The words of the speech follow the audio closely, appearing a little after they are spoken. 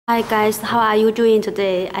Hi guys, how are you doing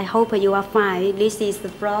today? I hope you are fine. This is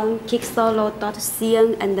from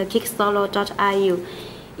kicksolo.cn and kicksolo.ru.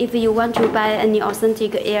 If you want to buy any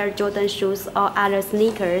authentic Air Jordan shoes or other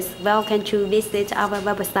sneakers, welcome to visit our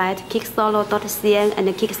website kicksolo.cn and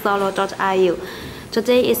kicksolo.ru.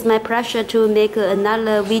 Today is my pleasure to make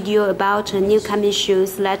another video about new coming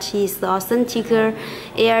shoes, that is authentic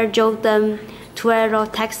Air Jordan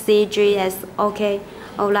 12 Taxi GS. Okay.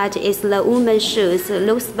 Alright, it's the women's shoes.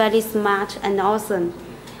 Looks very smart and awesome.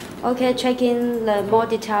 Okay, checking the more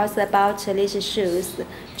details about these shoes.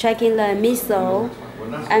 Checking the midsole,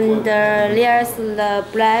 and there's the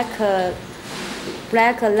black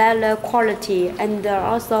leather quality, and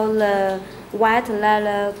also the white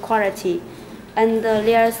leather quality. And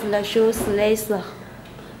there's the shoes lace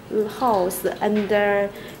holes, and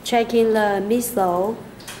checking the midsole.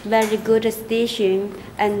 Very good stitching,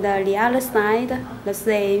 and the other side the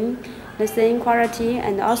same quality,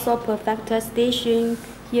 and also perfect stitching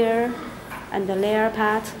here and the layer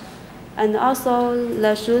part. And also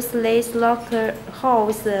the shoes lace locker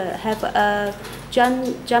holes have a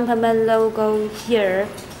Jumpman logo here.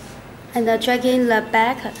 And checking the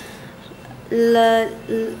back, the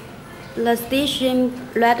stitching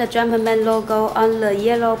red Jumpman logo on the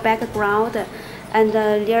yellow background, and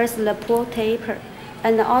there's the pull tape.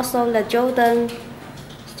 And also the Jordan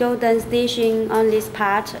stitching on this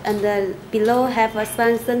part, and below have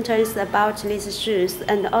some sentence about these shoes,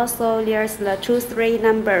 and also there's the 23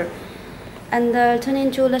 number. And turning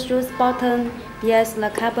to the shoes bottom, yes, the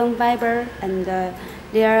carbon fiber, and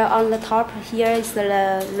there on the top here is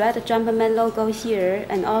the red Jumpman logo here,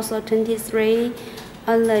 and also 23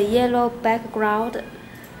 on the yellow background.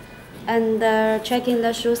 And checking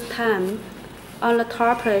the shoes time. On the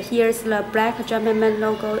top, here's the black Jumpman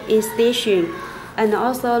logo in stitching, and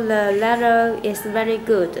also the leather is very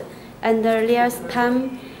good. And there's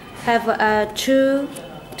time have a 2,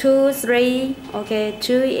 3. Okay,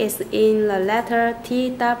 2 is in the letter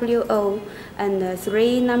TWO, and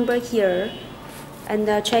 3 number here.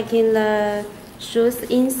 And checking the shoes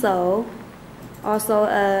insole, also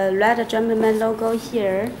a red Jumpman logo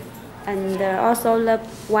here, and also the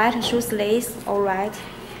white shoes lace. Alright.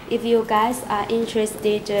 If you guys are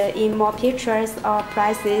interested in more pictures or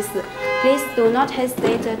prices, please do not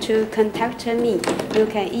hesitate to contact me. You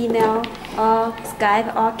can email or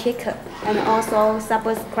Skype or Kick, and also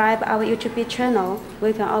subscribe our YouTube channel.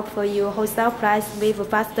 We can offer you wholesale price with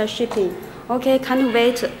faster shipping. Okay, can't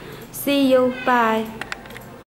wait. See you. Bye.